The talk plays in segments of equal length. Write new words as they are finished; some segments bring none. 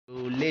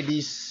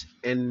Ladies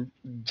and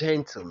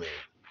gentlemen,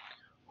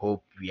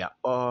 hope we are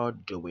all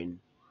doing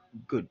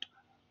good.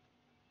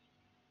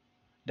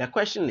 The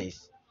question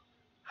is,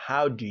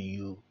 how do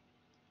you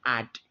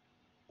add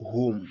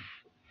home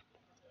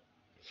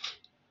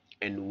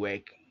and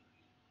work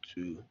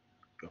to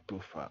your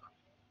profile?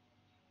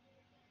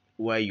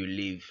 Where you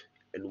live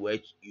and where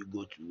you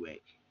go to work,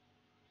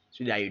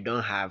 so that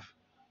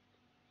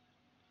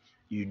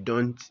you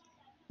don't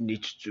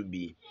need to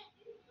be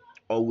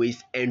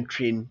always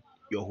entering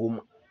your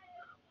home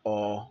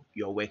or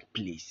your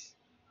workplace.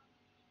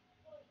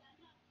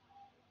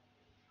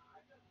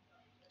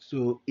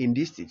 So in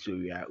this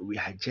tutorial, we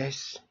are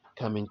just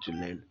coming to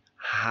learn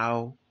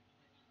how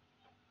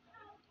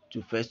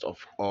to first of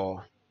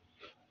all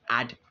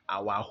add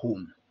our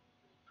home,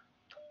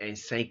 and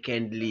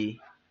secondly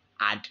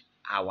add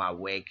our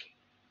work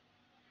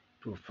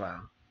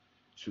profile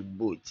to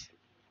both.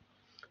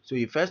 So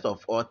you first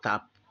of all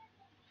tap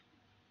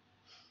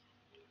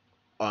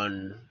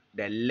on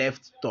the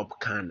left top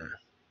corner.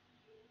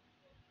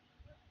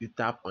 You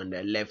tap on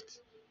the left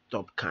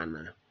top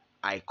corner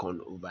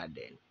icon over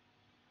there.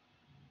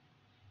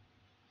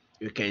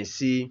 You can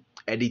see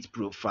edit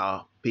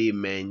profile,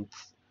 payment,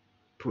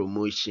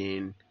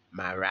 promotion,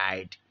 my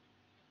ride,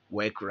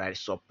 work ride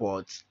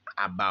support,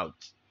 about.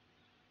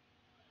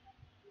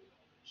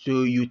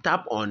 So you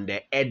tap on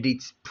the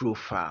edit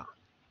profile.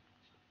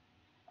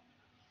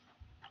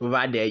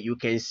 Over there you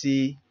can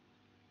see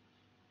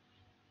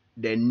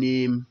the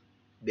name,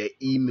 the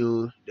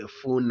email, the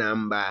phone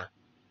number,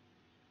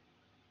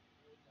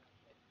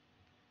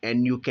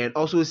 and you can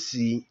also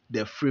see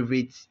the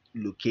favorite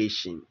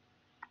location,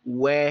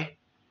 where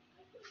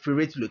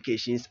favorite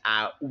locations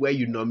are where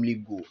you normally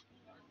go,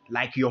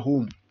 like your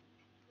home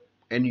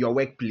and your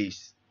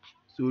workplace.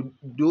 So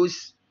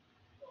those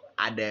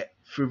are the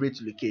favorite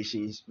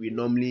locations we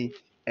normally,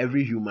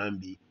 every human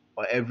being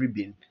or every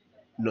being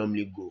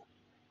normally go.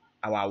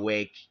 Our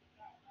work,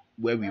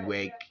 where we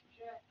work,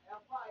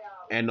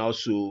 and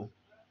also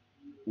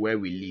where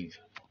we live.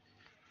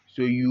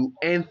 So you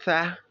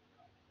enter,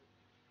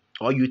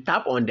 or you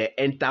tap on the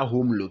enter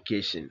home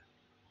location.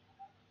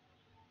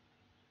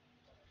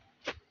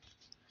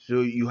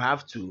 So you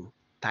have to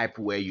type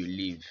where you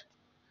live.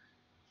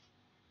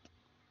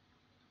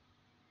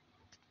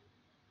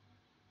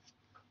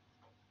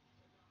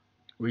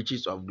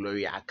 Riches of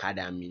Glory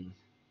Academy,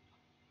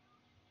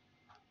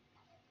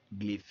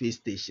 Gleface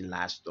Station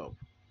last stop.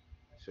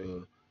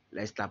 So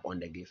let's tap on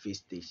the Gleface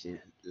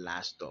Station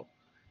last stop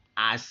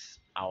as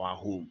our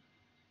home,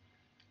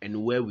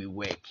 and where we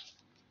work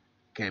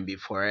can be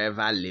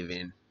Forever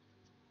Living,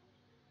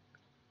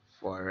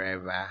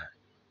 Forever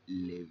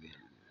Living,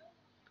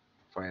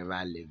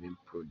 Forever Living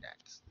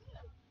Products.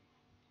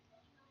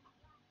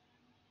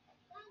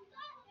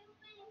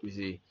 You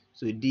see,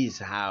 so this is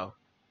how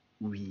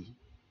we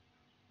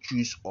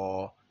choose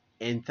or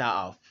enter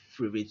our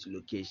favorite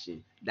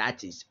location.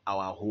 That is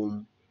our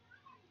home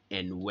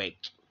and work.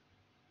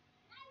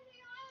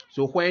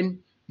 So when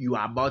you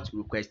are about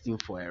requesting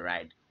for a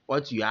ride,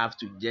 what you have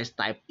to just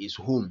type is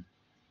home.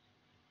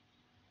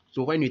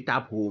 So when you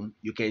tap home,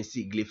 you can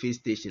see Gleface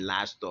Station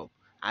last stop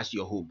as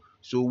your home.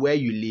 So where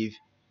you live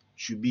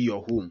should be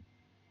your home.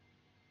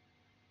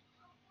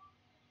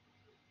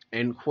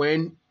 And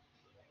when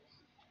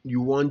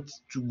you want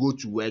to go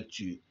to work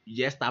too, you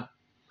just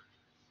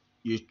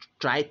you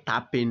try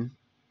typing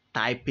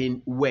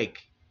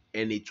work,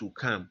 and it will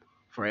come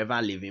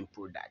Forever Living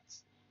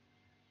Products.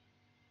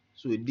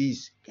 So this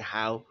is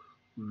how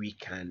we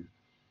can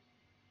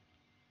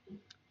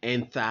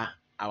enter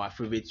our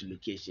favorite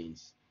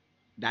locations.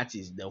 That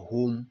is the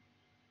home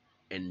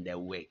and the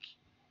work.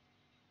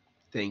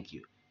 Thank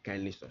you.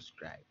 Kindly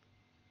subscribe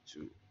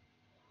to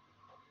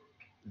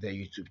the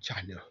YouTube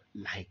channel,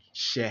 like,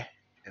 share,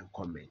 and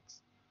comment.